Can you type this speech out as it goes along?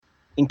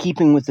In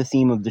keeping with the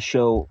theme of the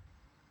show,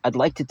 I'd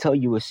like to tell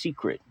you a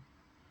secret.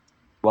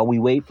 While we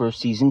wait for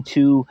Season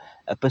 2,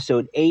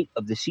 Episode 8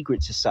 of The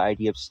Secret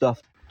Society of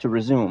Stuff to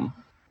resume.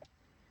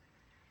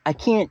 I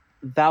can't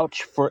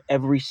vouch for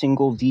every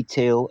single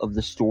detail of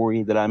the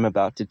story that I'm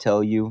about to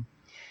tell you,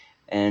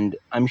 and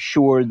I'm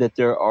sure that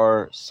there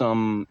are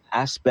some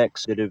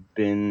aspects that have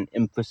been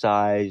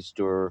emphasized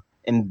or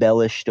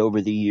embellished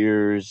over the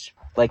years.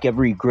 Like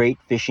every great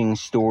fishing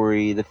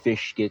story, the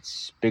fish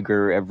gets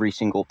bigger every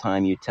single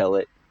time you tell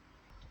it.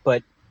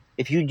 But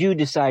if you do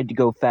decide to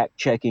go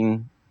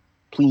fact-checking,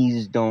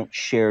 please don't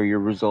share your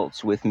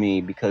results with me,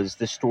 because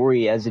the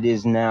story as it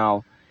is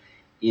now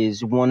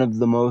is one of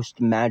the most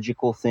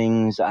magical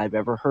things I've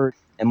ever heard.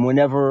 And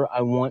whenever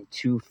I want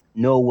to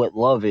know what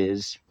love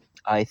is,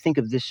 I think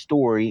of this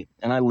story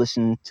and I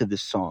listen to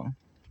this song.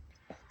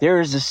 There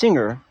is a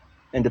singer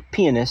and a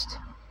pianist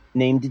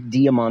named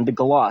Diamanda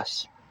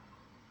Galas.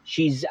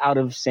 She's out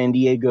of San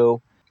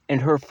Diego, and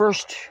her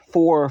first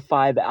 4 or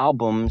 5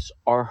 albums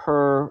are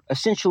her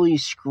essentially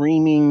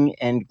screaming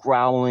and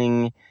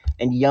growling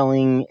and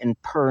yelling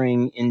and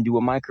purring into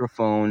a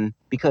microphone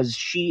because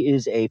she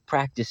is a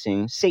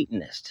practicing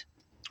Satanist.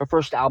 Her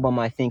first album,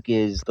 I think,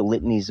 is The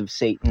Litanies of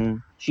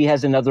Satan. She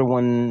has another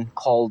one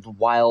called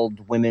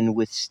Wild Women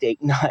with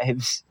Steak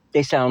Knives.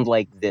 They sound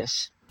like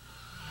this.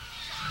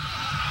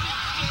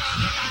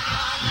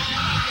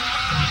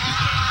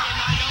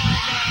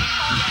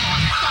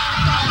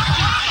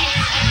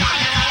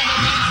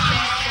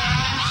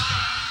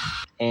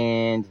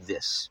 And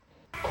this.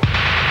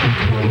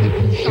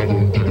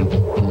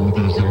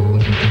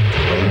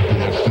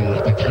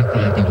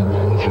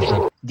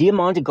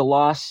 Diamanda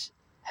Galas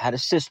had a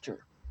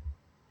sister,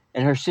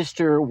 and her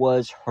sister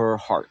was her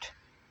heart.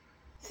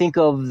 Think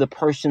of the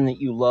person that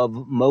you love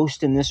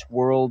most in this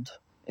world,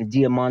 and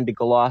Diamanda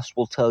Galas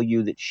will tell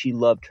you that she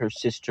loved her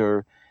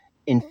sister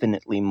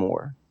infinitely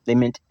more. They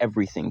meant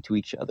everything to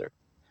each other.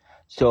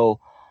 So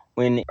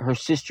when her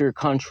sister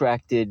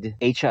contracted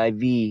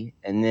HIV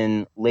and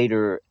then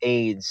later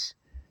AIDS,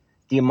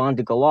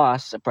 Diamanda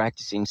Galas, a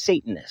practicing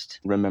Satanist,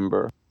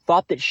 remember,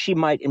 thought that she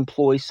might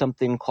employ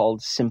something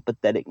called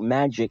sympathetic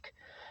magic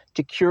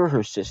to cure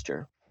her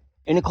sister.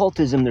 In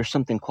occultism, there's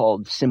something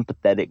called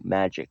sympathetic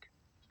magic.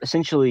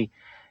 Essentially,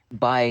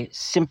 by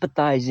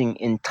sympathizing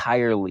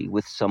entirely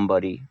with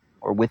somebody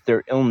or with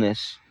their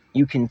illness,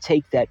 you can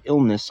take that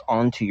illness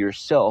onto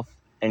yourself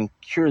and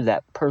cure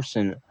that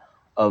person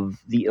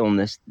of the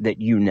illness that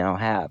you now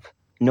have.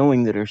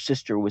 Knowing that her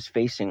sister was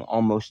facing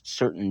almost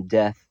certain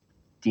death,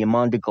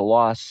 Diamanda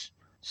Galas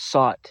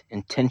sought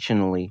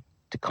intentionally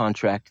to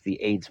contract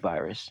the AIDS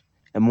virus.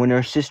 And when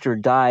her sister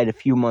died a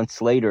few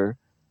months later,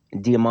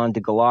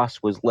 Diamanda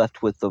Galas was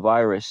left with the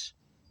virus.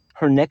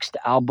 Her next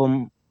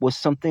album was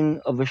something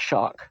of a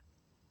shock.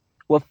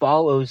 What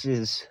follows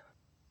is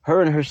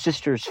her and her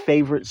sister's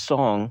favorite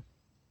song,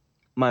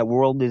 My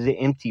World is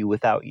Empty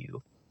Without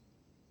You.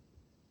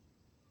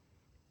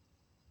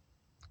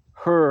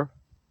 Her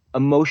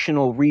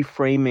emotional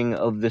reframing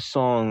of the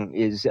song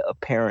is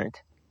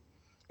apparent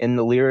in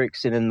the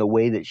lyrics and in the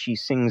way that she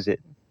sings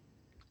it.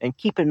 And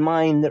keep in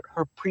mind that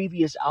her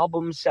previous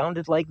album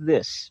sounded like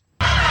this.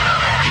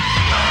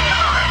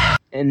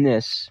 And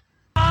this.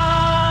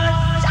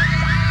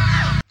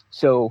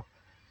 So,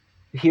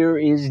 here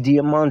is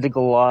Diamanda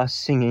Galas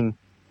singing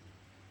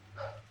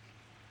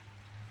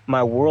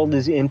My World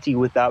is Empty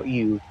Without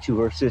You to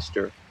her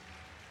sister,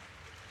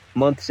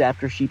 months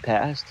after she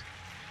passed.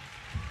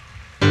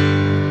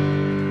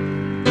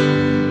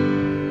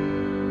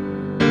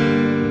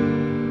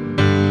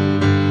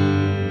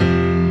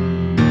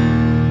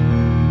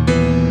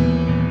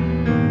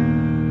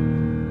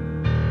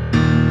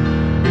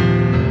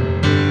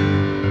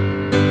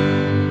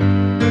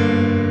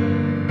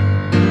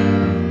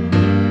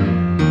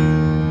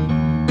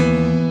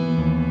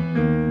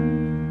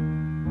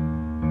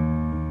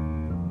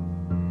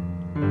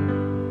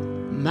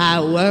 My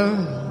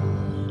world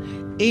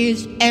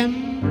is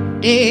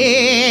empty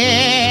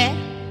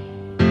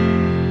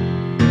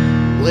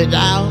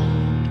without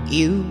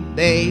you,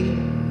 babe.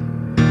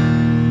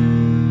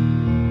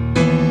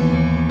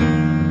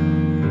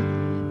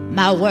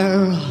 My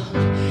world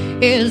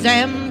is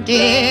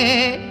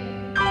empty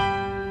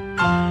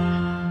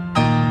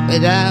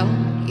without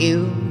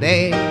you,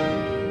 babe.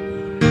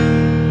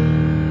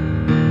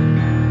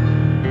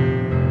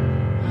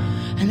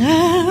 And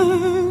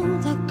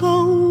as I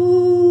go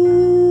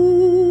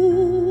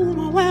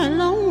my way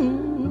alone,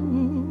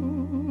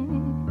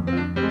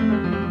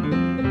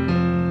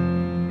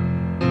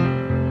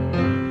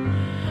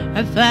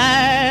 I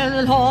find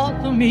it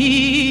hard for me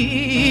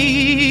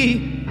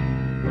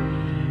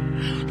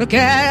to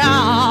carry on.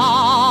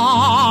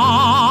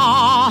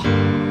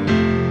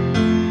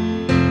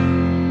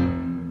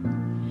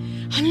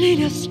 I need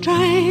your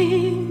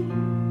strength,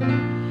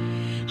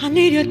 I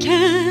need your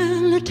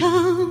tender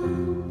tongue.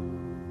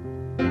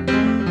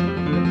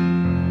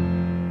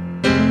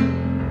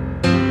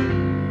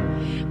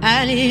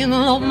 I need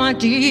all my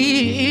dear,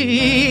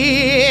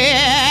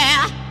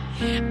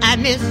 I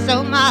miss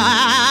so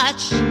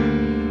much.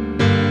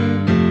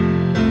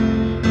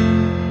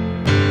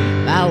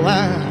 My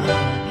world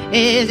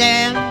is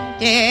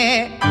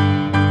empty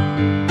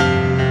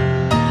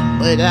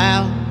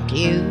without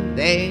you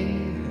there.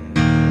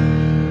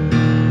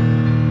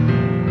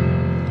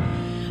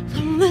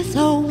 From this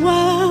old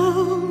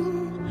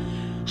world,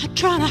 I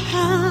try to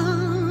hide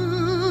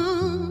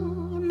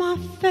my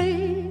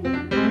face,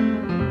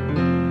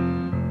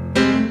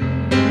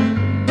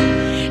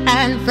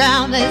 and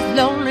from this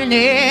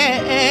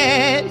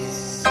loneliness,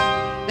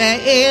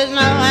 there is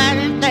no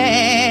hiding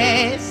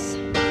place.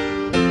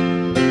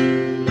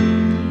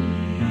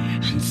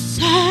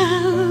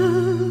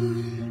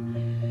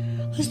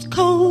 This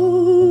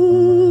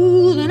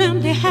cold and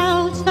empty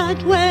house I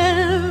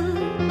dwell,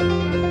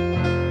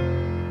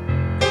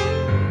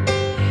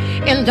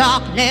 in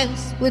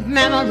darkness with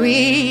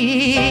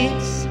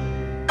memories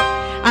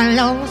I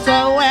know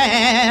so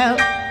well.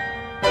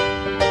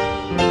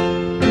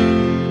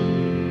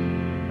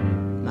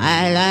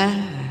 My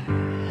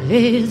life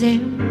is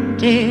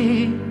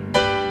empty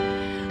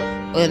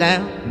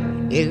without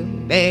you,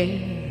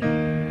 babe.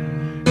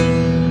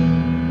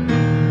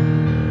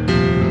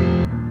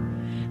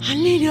 I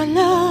need your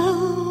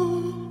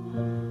love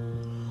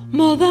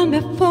more than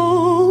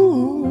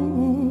before.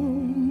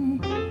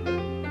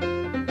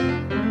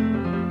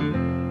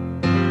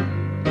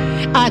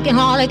 I can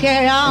hardly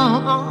carry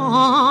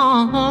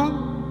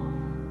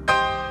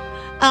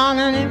on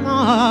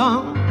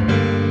anymore.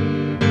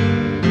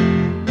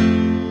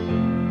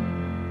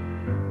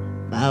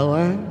 My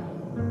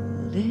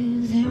world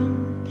is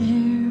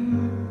empty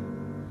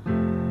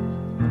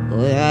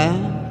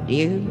without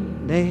you,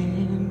 babe.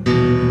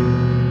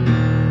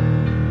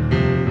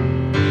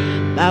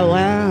 My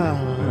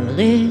world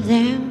is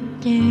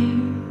empty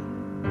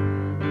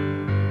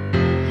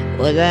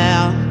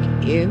without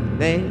you,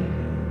 babe.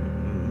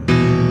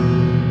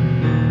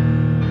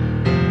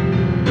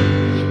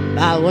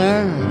 My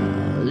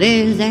world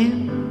is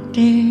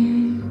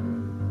empty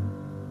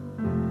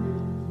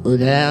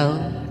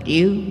without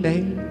you,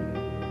 babe.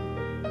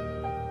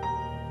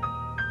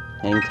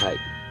 Hang tight.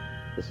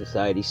 The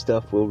society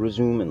stuff will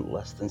resume in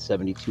less than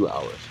 72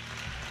 hours.